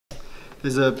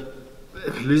there's a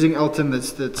losing Elton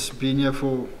that's been here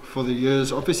for the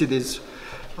years. Obviously, there's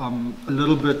a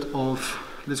little bit of,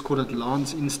 let's call it,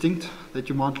 Lions instinct that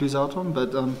you might lose out on.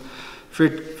 But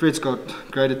Fred's got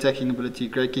great attacking ability,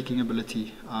 great kicking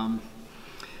ability.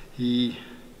 He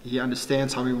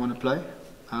understands how we want to play.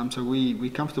 So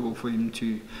we're comfortable for him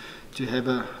to have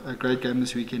a great game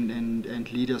this weekend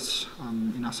and lead us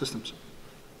in our systems.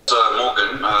 So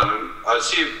Morgan, I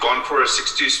see you've gone for a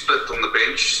 6-2 split on the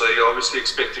bench, so you're obviously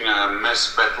expecting a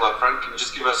massive battle up front. Can you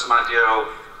just give us an idea of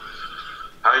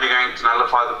how you're going to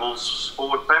nullify the Bulls'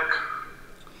 forward pack?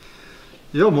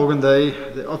 Yeah, Morgan, they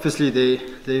obviously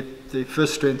their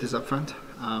first strength is up front.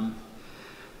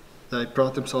 They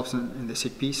pride themselves in their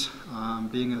set piece,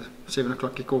 being a 7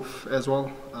 o'clock kickoff as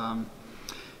well.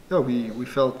 Yeah, we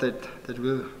felt that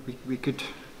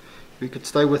we could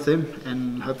stay with them,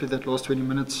 and hopefully that last 20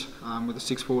 minutes with the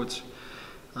 6 forwards,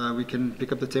 we can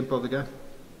pick up the tempo of the game.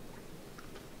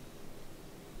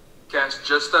 Cash,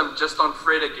 just on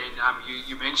Fred again.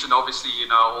 You mentioned obviously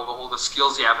all the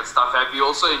skills you have and stuff. Have you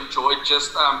also enjoyed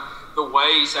just the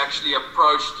way he's actually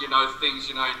approached things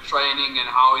in training, and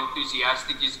how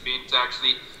enthusiastic he's been to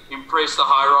actually impress the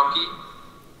hierarchy?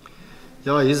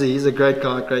 Yeah, he's a great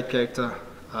guy, great character.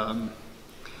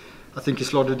 I think he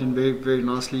slotted in very, very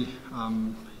nicely.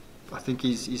 I think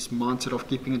his mindset of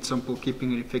keeping it simple,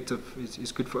 keeping it effective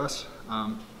is good for us.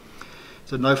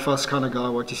 So no fuss kind of guy.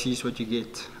 What you see is what you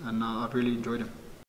get, and I've really enjoyed him.